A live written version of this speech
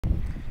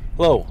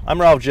Hello, I'm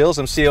Ralph Gilles.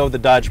 I'm CEO of the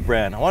Dodge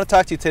brand. I want to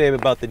talk to you today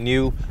about the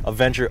new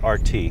Avenger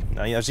RT.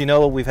 Now, as you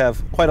know, we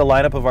have quite a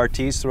lineup of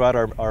RTs throughout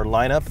our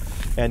lineup,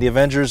 and the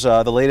Avenger's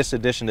the latest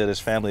addition to this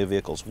family of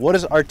vehicles. What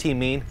does RT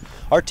mean?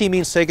 RT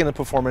means taking the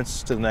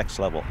performance to the next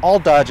level. All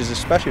Dodges,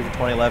 especially for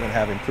 2011,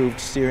 have improved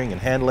steering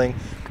and handling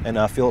and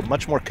feel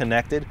much more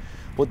connected.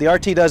 What the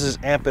RT does is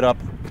amp it up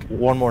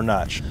one more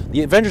notch.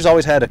 The Avenger's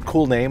always had a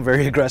cool name,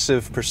 very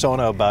aggressive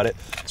persona about it.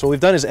 So what we've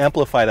done is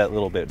amplify that a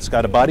little bit. It's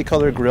got a body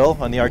color grille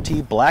on the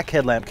RT, black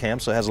headlamp cam,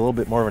 so it has a little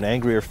bit more of an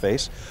angrier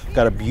face. We've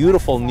got a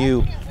beautiful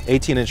new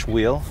 18-inch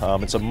wheel.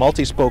 It's a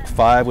multi-spoke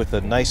 5 with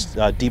a nice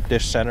deep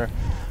dish center.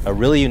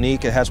 Really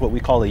unique. It has what we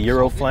call a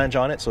Euro flange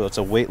on it, so it's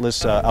a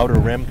weightless outer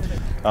rim.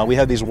 We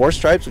have these war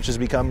stripes, which has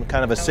become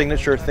kind of a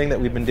signature thing that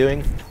we've been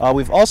doing.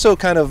 We've also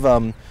kind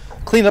of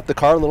clean up the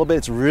car a little bit.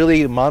 It's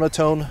really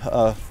monotone.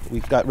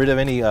 We've got rid of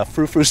any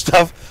frou-frou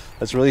stuff.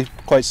 That's really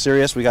quite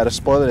serious. We got a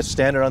spoiler that's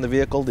standard on the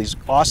vehicle. These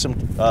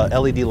awesome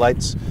LED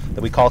lights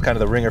that we call kind of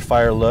the Ringer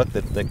Fire look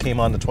that came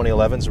on the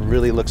 2011s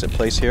really looks at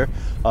place here.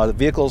 The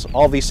vehicles,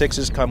 all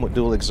V6s, come with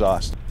dual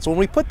exhaust. So when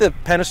we put the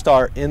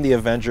Pentastar in the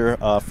Avenger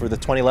for the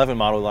 2011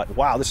 model, we're like,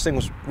 wow, this thing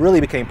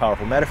really became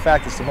powerful. Matter of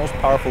fact, it's the most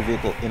powerful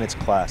vehicle in its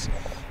class.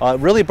 It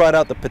really brought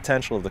out the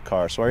potential of the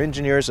car. So our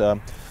engineers,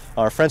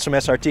 our friends from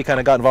SRT kind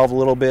of got involved a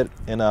little bit,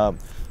 and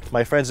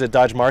my friends at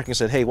Dodge Marketing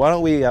said, hey, why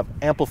don't we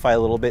amplify a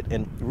little bit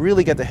and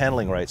really get the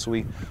handling right.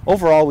 So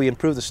overall we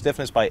improved the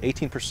stiffness by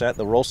 18%,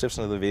 the roll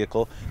stiffness of the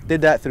vehicle.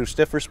 Did that through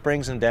stiffer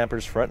springs and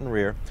dampers front and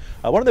rear.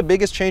 One of the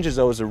biggest changes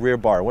though is the rear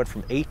bar. It went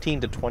from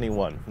 18 to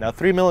 21. Now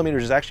 3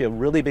 millimeters is actually a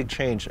really big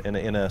change in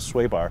a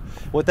sway bar.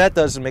 What that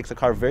does is it makes the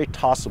car very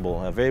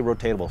tossable, very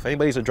rotatable. If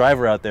anybody's a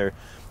driver out there,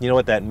 you know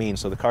what that means.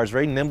 So the car is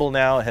very nimble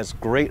now. It has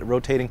great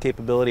rotating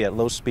capability at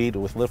low speed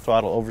with lift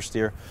throttle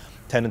oversteer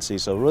tendency,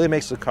 so it really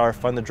makes the car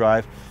fun to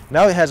drive.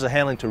 Now it has the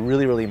handling to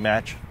really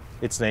match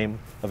its name,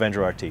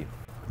 Avenger RT.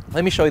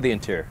 Let me show you the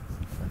interior.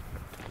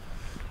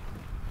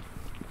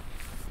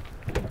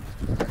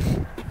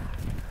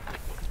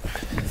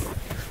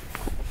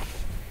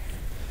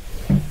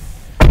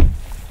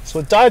 So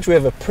at Dodge, we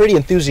have a pretty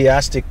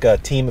enthusiastic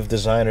team of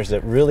designers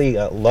that really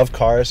love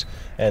cars,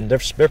 and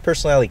their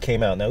personality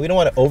came out. Now, we don't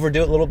want to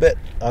overdo it a little bit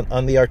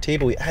on the RT,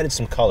 but we added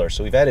some color.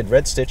 So we've added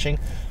red stitching.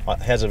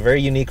 It has a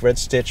very unique red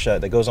stitch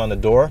that goes on the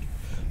door,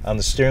 on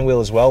the steering wheel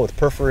as well, with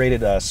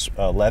perforated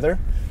leather.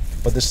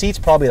 But the seat's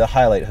probably the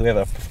highlight. We have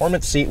a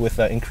performance seat with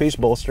increased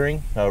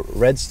bolstering,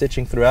 red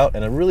stitching throughout,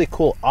 and a really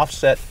cool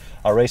offset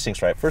racing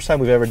stripe. First time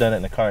we've ever done it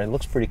in a car, and it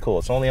looks pretty cool.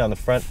 It's only on the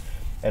front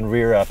and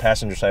rear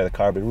passenger side of the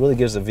car, but it really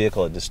gives the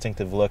vehicle a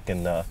distinctive look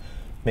and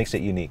makes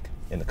it unique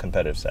in the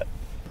competitive set.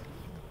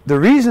 The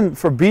reason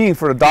for being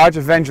for the Dodge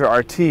Avenger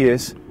RT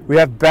is we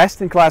have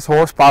best-in-class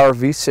horsepower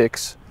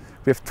V6.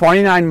 We have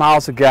 29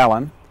 miles a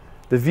gallon.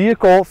 The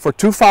vehicle for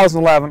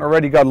 2011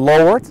 already got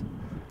lowered.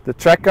 The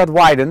track got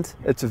widened.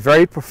 It's a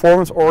very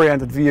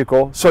performance-oriented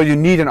vehicle, so you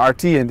need an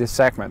RT in this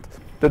segment.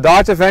 The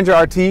Dodge Avenger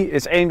RT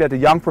is aimed at a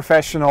young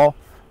professional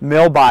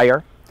male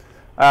buyer.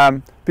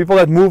 People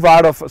that move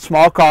out of a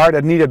small car,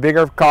 that need a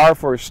bigger car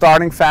for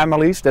starting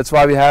families. That's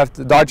why we have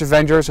the Dodge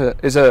Avenger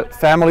is a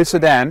family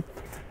sedan.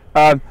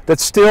 That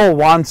still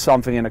wants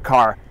something in a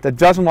car, that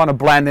doesn't want to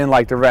blend in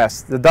like the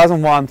rest, that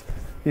doesn't want,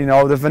 you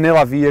know, the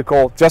vanilla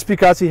vehicle. Just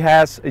because he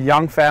has a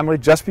young family,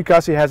 just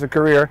because he has a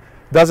career,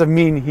 doesn't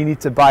mean he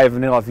needs to buy a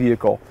vanilla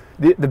vehicle.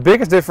 The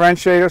biggest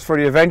differentiators for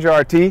the Avenger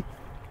RT,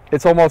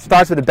 it almost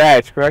starts with a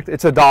badge, correct?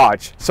 It's a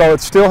Dodge, so it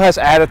still has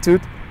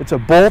attitude. It's a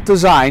bold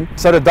design,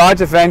 so the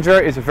Dodge Avenger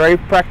is a very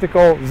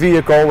practical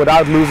vehicle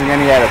without losing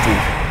any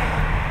attitude.